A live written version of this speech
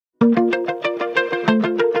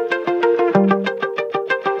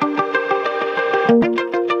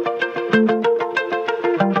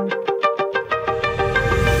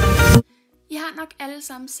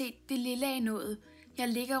sammen set det lille af noget, jeg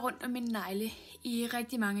lægger rundt om min negle i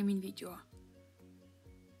rigtig mange af mine videoer.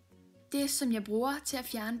 Det, som jeg bruger til at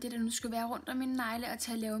fjerne det, der nu skal være rundt om min negle og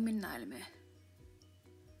til at lave min negle med.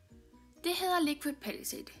 Det hedder Liquid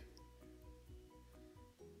Palisade.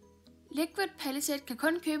 Liquid Palisade kan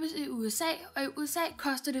kun købes i USA, og i USA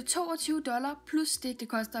koster det $22 plus det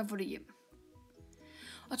koster at få det hjem.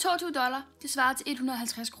 Og $22, det svarer til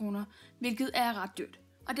 150 kroner, hvilket er ret dyrt.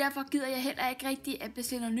 Og derfor gider jeg heller ikke rigtig at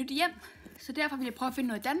bestille noget nyt hjem. Så derfor vil jeg prøve at finde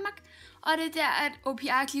noget i Danmark. Og det er der, at OPI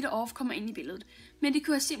Glitter Off kommer ind i billedet. Men det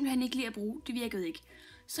kunne jeg simpelthen ikke lide at bruge. Det virkede ikke.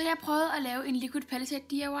 Så jeg prøvede at lave en Liquid Palisade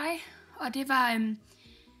DIY. Og det var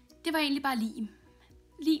egentlig bare lim.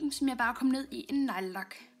 Lim, som jeg bare kom ned i en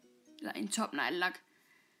neglelak. Eller en top neglelak.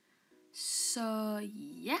 Så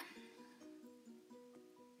ja.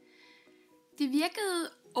 Det virkede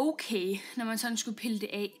okay, når man sådan skulle pille det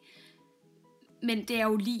af. Men det er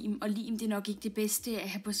jo lim, og lim det er nok ikke det bedste at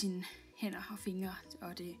have på sine hænder og fingre.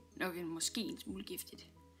 Og det er nok måske en smule giftigt.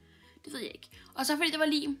 Det ved jeg ikke. Og så fordi det var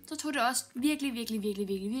lim, så tog det også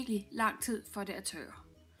virkelig lang tid for det at tørre.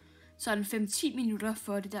 Sådan 5-10 minutter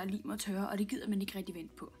for det der lim at tørre, og det gider man ikke rigtig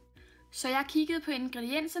vente på. Så jeg kiggede på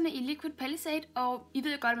ingredienserne i Liquid Palisade, og I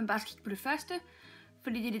ved godt, at man bare skal kigge på det første.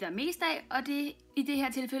 Fordi det er det, der er mest af, og i det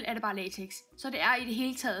her tilfælde er det bare latex. Så det er i det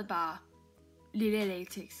hele taget bare lille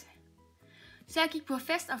latex. Så jeg gik på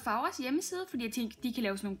Fest og Farvers hjemmeside, fordi jeg tænkte, de kan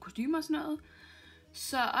lave sådan nogle kostymer og sådan noget.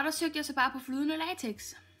 Og der søgte jeg så bare på flydende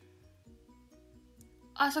latex.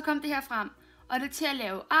 Og så kom det her frem, og det er til at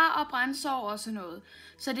lave ar og brændsår og sådan noget.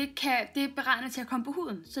 Så det er beregnet til at komme på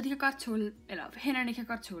huden, så de kan godt tåle, eller hænderne kan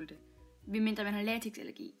godt tåle det, medmindre man har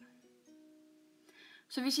latexallergi.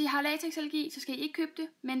 Så hvis I har latexallergi, så skal I ikke købe det,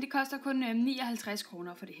 men det koster kun 59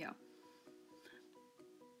 kroner for det her.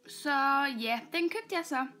 Så ja, den købte jeg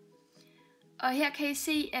så. Og her kan I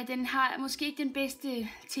se, at den har måske ikke den bedste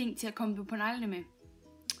ting til at komme på neglene med.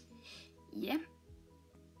 Ja.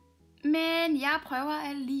 Men jeg prøver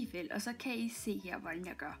alligevel, og så kan I se her, hvordan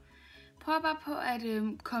jeg gør. Prøv bare på at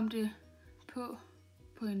komme det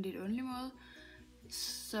på en lidt underlig måde.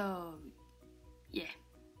 Så ja.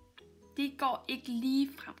 Det går ikke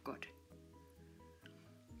lige frem godt.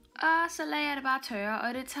 Og så lader jeg det bare tørre,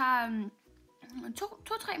 og det tager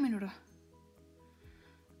 2-3 minutter.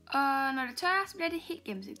 Og når det tørrer, så bliver det helt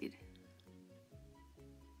gennemsigtigt.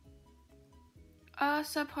 Og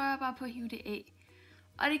så prøver jeg bare på at hive det af.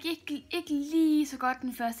 Og det gik ikke lige så godt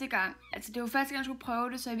den første gang. Altså det var første gang, jeg skulle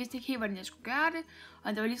prøve det, så jeg vidste ikke helt, hvordan jeg skulle gøre det.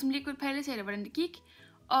 Og det var ligesom Liquid Palisade, hvordan det gik.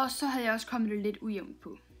 Og så havde jeg også kommet det lidt ujævnt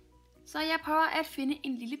på. Så jeg prøver at finde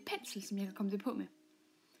en lille pensel, som jeg kan komme det på med.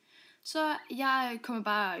 Så jeg kommer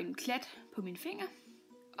bare en klat på min finger.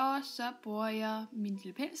 Og så bruger jeg min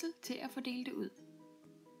lille pensel til at fordele det ud.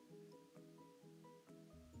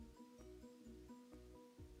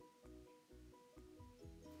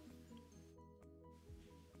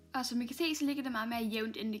 Og som I kan se, så ligger det meget mere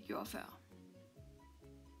jævnt, end det gjorde før.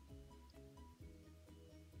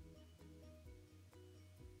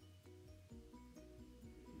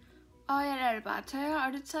 Og jeg lader det bare tørre,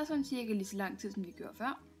 og det tager sådan cirka lige så lang tid, som det gjorde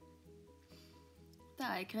før. Der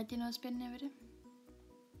er ikke rigtig noget spændende ved det.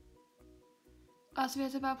 Og så vil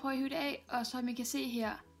jeg så bare prøve at hive det af, og som I kan se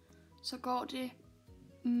her, så går det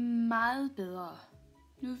meget bedre.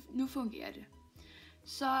 Nu fungerer det.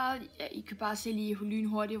 Så ja, I kan bare se lige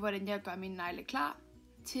lynhurtigt, hvordan jeg gør mine negle klar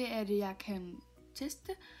til, at jeg kan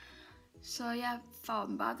teste. Så jeg får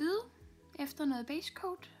dem bare hvide efter noget base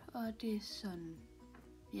coat, og det er sådan,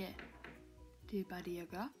 ja, det er bare det, jeg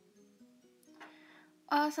gør.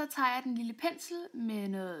 Og så tager jeg den lille pensel med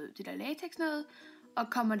noget, det der latex noget,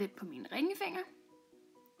 og kommer det på mine ringefinger.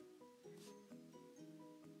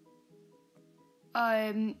 Og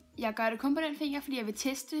jeg gør det kun på den finger, fordi jeg vil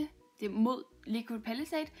teste det mod Liquid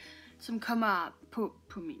Palisade, som kommer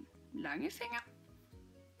på min lange finger.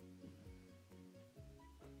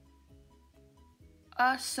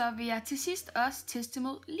 Og så vil jeg til sidst også teste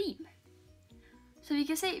mod lim. Så vi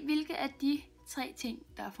kan se, hvilke af de 3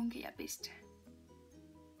 ting, der fungerer bedst.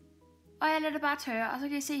 Og jeg lader det bare tørre, og så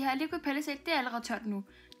kan I se her, Liquid Palisade, det er allerede tørt nu.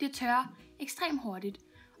 Det tørrer ekstremt hurtigt.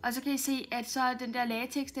 Og så kan I se, at så den der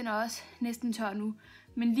latex, den er også næsten tør nu.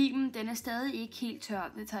 Men limen, den er stadig ikke helt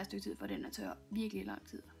tør. Det tager et stykke tid, for den er tør. Virkelig lang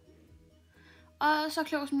tid. Og så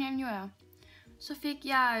klog som jeg jo er, så fik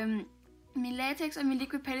jeg min latex og min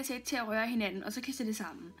Liquid Palisade til at røre hinanden, og så kan I se det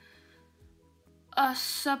sammen. Og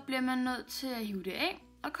så bliver man nødt til at hive det af,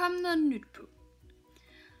 og komme noget nyt på.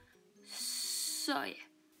 Så ja.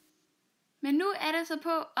 Men nu er det så på,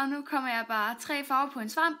 og nu kommer jeg bare 3 farver på en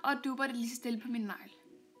svamp, og dupper det lige så stille på min negl.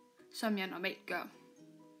 Som jeg normalt gør.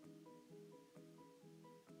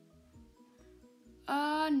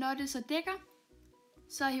 Og når det så dækker,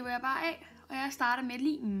 så hiver jeg bare af, og jeg starter med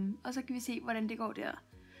limen, og så kan vi se, hvordan det går der.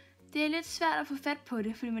 Det er lidt svært at få fat på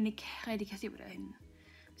det, fordi man ikke rigtig kan se, hvor det er henne.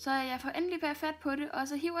 Så jeg får endelig fat på det, og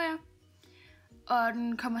så hiver jeg. Og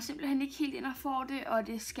den kommer simpelthen ikke helt ind og får det, og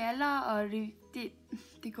det skaller, og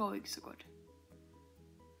det går ikke så godt.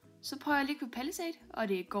 Så prøver jeg liquid palisade, og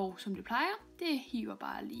det går som det plejer. Det hiver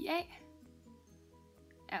bare lige af.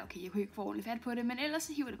 Ja, okay, jeg kunne ikke få ordentligt fat på det, men ellers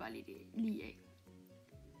så hiver det bare lige af.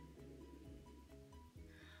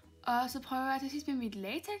 Og så prøver jeg til sidst med mit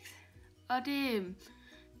latex, og det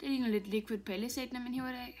ligner lidt liquid palisade, når man hiver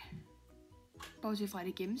det af. Bortset fra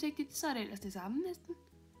det gennemsigtigt, så er det ellers det samme næsten.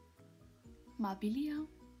 Meget billigere.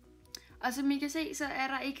 Og som I kan se, så er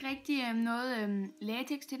der ikke rigtig noget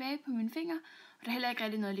latex tilbage på mine fingre, og der er heller ikke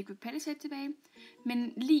rigtig noget liquid palisade tilbage.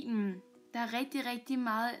 Men limen, der er rigtig, rigtig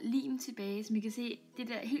meget lim tilbage, som I kan se, det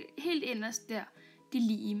der helt inderst der, det er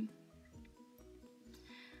lim.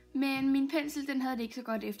 Men min pensel, den havde det ikke så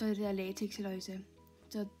godt efter det der latex løjse.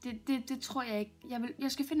 Så det tror jeg ikke.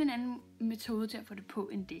 Jeg skal finde en anden metode til at få det på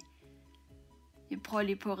end det. Jeg prøver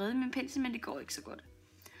lige på at redde min pensel, men det går ikke så godt.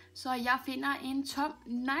 Så jeg finder en tom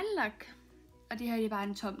neglelak. Og det her er bare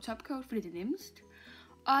en tom topcoat, fordi det er nemmest.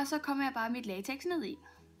 Og så kommer jeg bare mit latex ned i.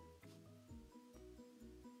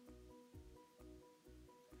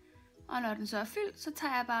 Og når den så er fyldt, så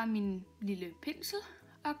tager jeg bare min lille pensel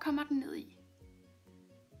og kommer den ned i.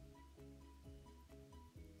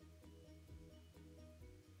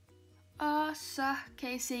 Og så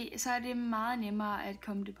kan I se, så er det meget nemmere at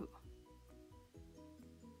komme det på.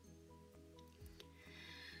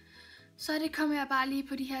 Så det kommer jeg bare lige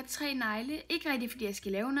på de her 3 negle. Ikke rigtig fordi jeg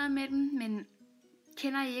skal lave noget med dem, men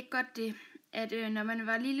kender I ikke godt det, at når man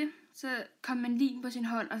var lille, så kom man lim på sin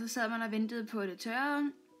hånd, og så sad man og ventede på det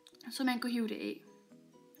tørre, så man kunne hive det af.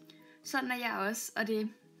 Sådan er jeg også, og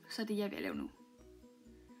så er det jeg vil lave nu.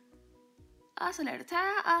 Og så lader det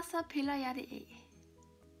tørre, og så piller jeg det af.